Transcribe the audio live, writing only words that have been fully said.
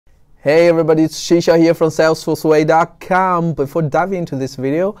Hey everybody, it's Shisha here from SalesforceWay.com. Before diving into this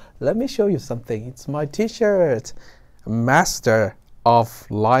video, let me show you something. It's my t-shirt, Master of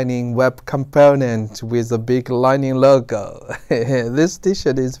Lightning Web Component with a big Lightning logo. This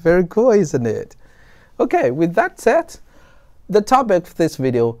t-shirt is very cool, isn't it? Okay, with that said, the topic of this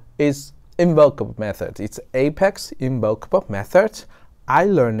video is invocable method. It's Apex Invocable method. I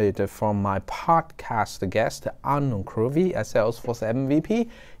learned it from my podcast guest, Amnon Kruvi, a Salesforce MVP.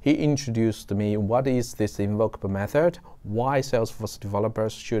 He introduced me what is this invocable method, why Salesforce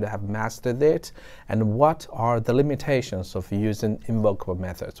developers should have mastered it, and what are the limitations of using invocable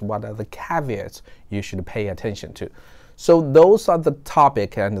methods, what are the caveats you should pay attention to. So those are the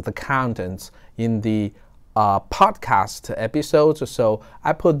topic and the contents in the podcast episodes. So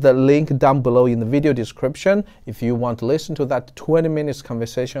I put the link down below in the video description. If you want to listen to that 20 minutes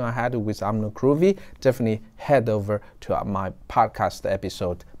conversation I had with Amnon Kruvi, definitely head over to my podcast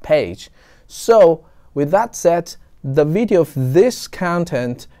episode page. So with that said, the video of this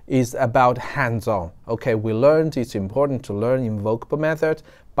content is about hands-on. Okay, we learned it's important to learn invocable method,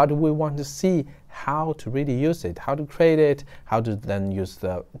 but we want to see how to really use it, how to create it, how to then use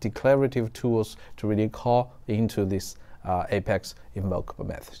the declarative tools to really call into this Apex Invocable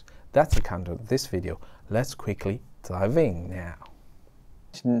method. That's the content of this video. Let's quickly dive in now.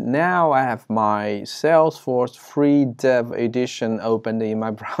 Now I have my Salesforce Free Dev Edition opened in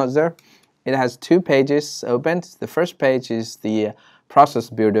my browser. It has two pages opened. The first page is the process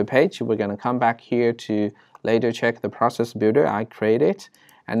builder page. We're going to come back here to later check the process builder I created.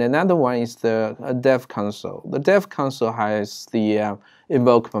 And another one is the dev console. The dev console has the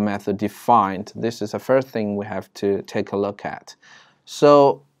invocable method defined. This is the first thing we have to take a look at.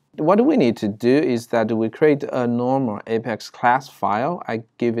 So what we need to do is that we create a normal Apex class file. I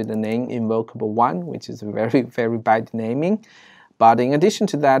give it the name invocable1, which is very, very bad naming. But in addition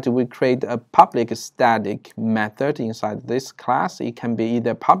to that, we create a public static method inside this class. It can be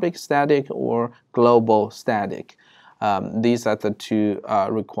either public static or global static. These are the two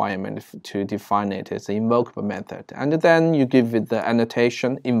requirements to define it as an invocable method. And then you give it the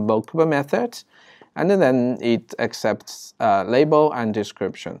annotation invocable method, and then it accepts label and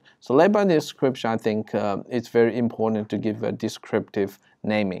description. So label and description, I think it's very important to give a descriptive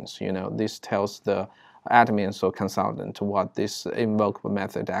namings. You know, this tells the admin or consultant what this invocable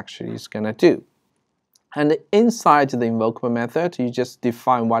method actually is going to do. And inside the invocable method, you just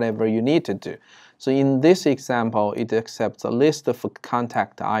define whatever you need to do. So in this example, it accepts a list of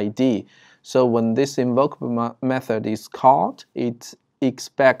contact ID. So when this invocable method is called, it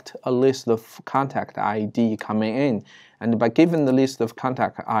expects a list of contact ID coming in. And by giving the list of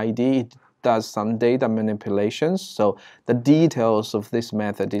contact ID, it does some data manipulations. So the details of this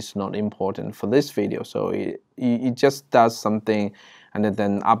method is not important for this video. So it just does something and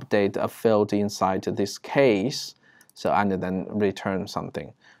then update a field inside this case. So and then return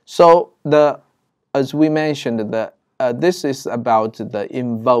something. So as we mentioned, this is about the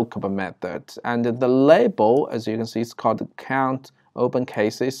invocable method, and the label, as you can see, is called count open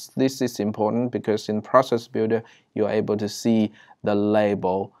cases. This is important because in process builder you're able to see the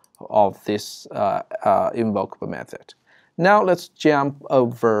label of this invocable method. Now let's jump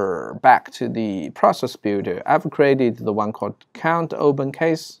over back to the process builder. I've created the one called count open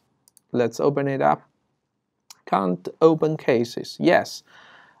case. Let's open it up. Count open cases. Yes.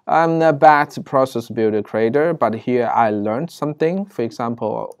 I'm a bad process builder creator, but here I learned something. For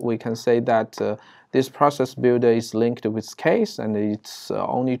example, we can say that this process builder is linked with case, and it's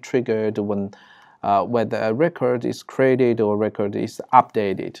only triggered when whether a record is created or record is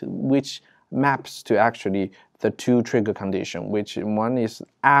updated, which maps to actually the two trigger condition, which one is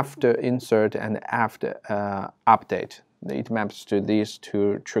after insert and after update. It maps to these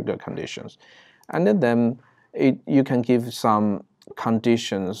two trigger conditions. And then you can give some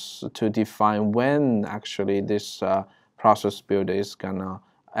conditions to define when actually this process builder is gonna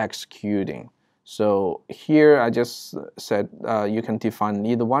executing. So here I just said you can define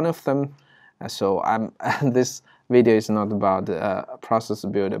either one of them. So this video is not about process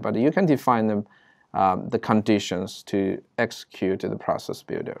builder, but you can define them the conditions to execute the process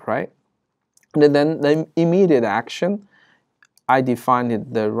builder, right? And then the immediate action, I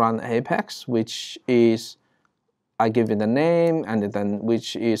defined the run Apex, which is I give it a name, and then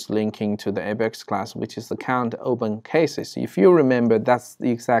which is linking to the Apex class, which is the count open cases. If you remember, that's the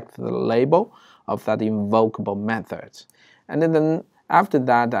exact label of that invocable method. And then after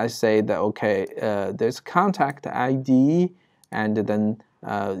that, I say that okay, there's contact ID, and then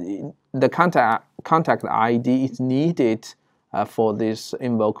the contact ID is needed for this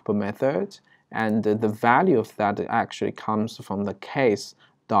invocable method, and the value of that actually comes from the case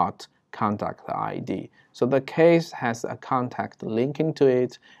dot contact ID. So the case has a contact linking to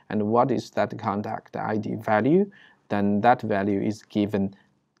it, and what is that contact ID value? Then that value is given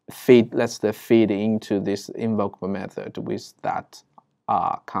let's feed into this invocable method with that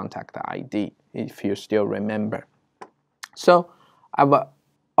contact ID, if you still remember. So I will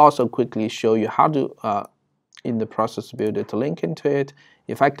also quickly show you how to in the process builder to link into it.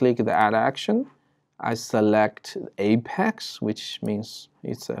 If I click the add action, I select Apex, which means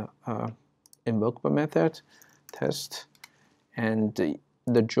it's a invocable method test, and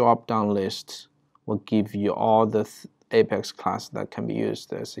the drop-down list will give you all the Apex class that can be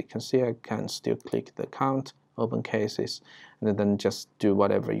used. As you can see, I can still click the count, open cases, and then just do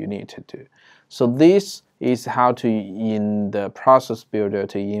whatever you need to do. So this is how to, in the process builder,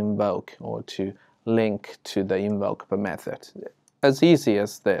 to invoke or to link to the invocable method. As easy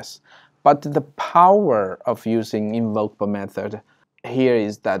as this. But the power of using invocable method here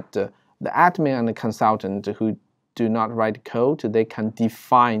is that the admin and the consultant who do not write code, they can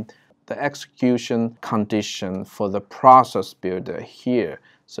define the execution condition for the process builder here.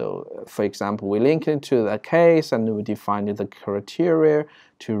 So for example, we link it to the case and we define the criteria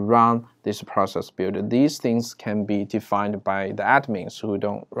to run this process builder. These things can be defined by the admins who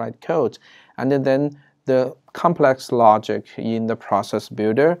don't write code. And then the complex logic in the process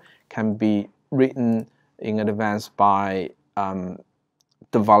builder can be written in advance by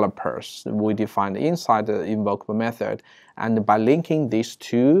developers. We define inside the invocable method, and by linking these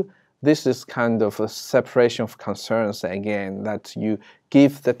two, this is kind of a separation of concerns again, that you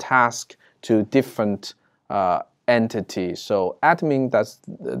give the task to different entities. So admin does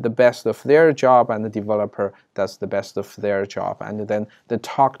the best of their job and the developer does the best of their job, and then they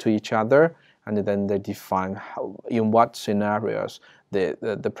talk to each other, and then they define how, in what scenarios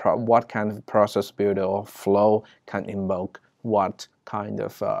what kind of process builder or flow can invoke what kind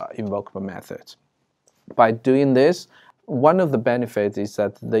of invocable methods. By doing this, one of the benefits is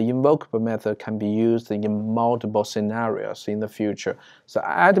that the invocable method can be used in multiple scenarios in the future. So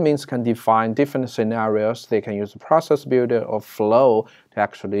admins can define different scenarios. They can use a process builder or flow to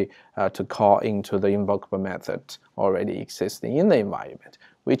actually to call into the invocable method already existing in the environment,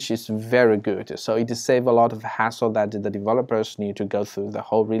 which is very good. So it saves a lot of hassle that the developers need to go through the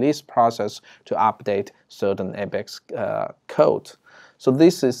whole release process to update certain Apex code. So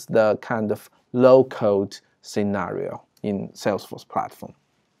this is the kind of low-code scenario in Salesforce platform.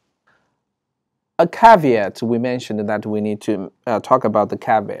 A caveat, we mentioned that we need to talk about the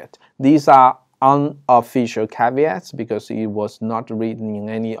caveat. These are unofficial caveats because it was not written in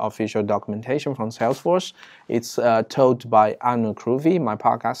any official documentation from Salesforce. It's told by Amnon Kruvi, my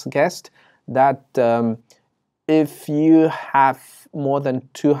podcast guest, that if you have more than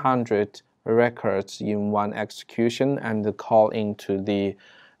 200 records in one execution and call into the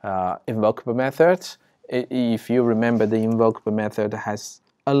invocable method, if you remember, the invocable method has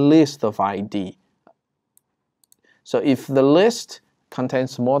a list of ID. So if the list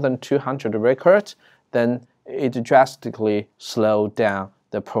contains more than 200 records, then it drastically slows down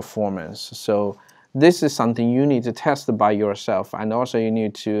the performance. So this is something you need to test by yourself, and also you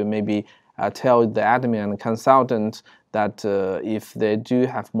need to maybe tell the admin and consultant that if they do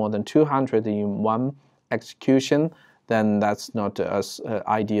have more than 200 in one execution, then that's not an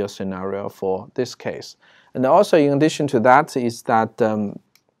ideal scenario for this case. And also, in addition to that, is that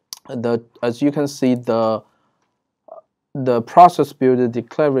as you can see, the process builder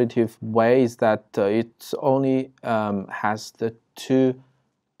declarative way is that it only has the two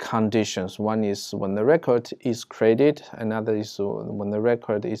conditions. One is when the record is created, another is when the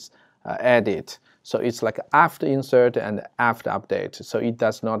record is added. So it's like after insert and after update. So it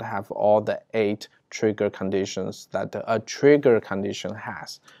does not have all the 8 trigger conditions that a trigger condition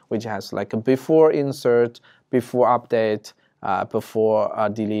has, which has like a before insert, before update, before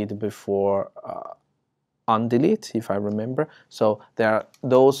delete, before undelete, if I remember. So there are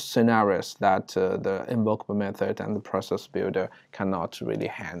those scenarios that the invocable method and the process builder cannot really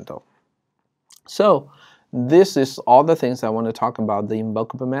handle. So this is all the things I want to talk about the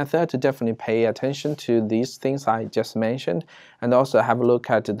invocable method. To definitely pay attention to these things I just mentioned, and also have a look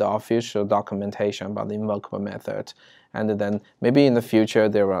at the official documentation about the invocable method. And then maybe in the future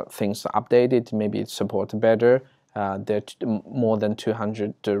there are things updated, maybe it's supported better. There are more than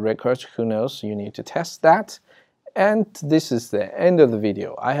 200 records, who knows, you need to test that. And this is the end of the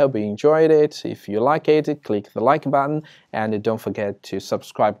video. I hope you enjoyed it. If you like it, click the like button, and don't forget to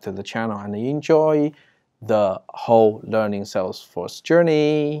subscribe to the channel and enjoy the whole learning Salesforce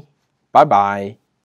journey. Bye bye.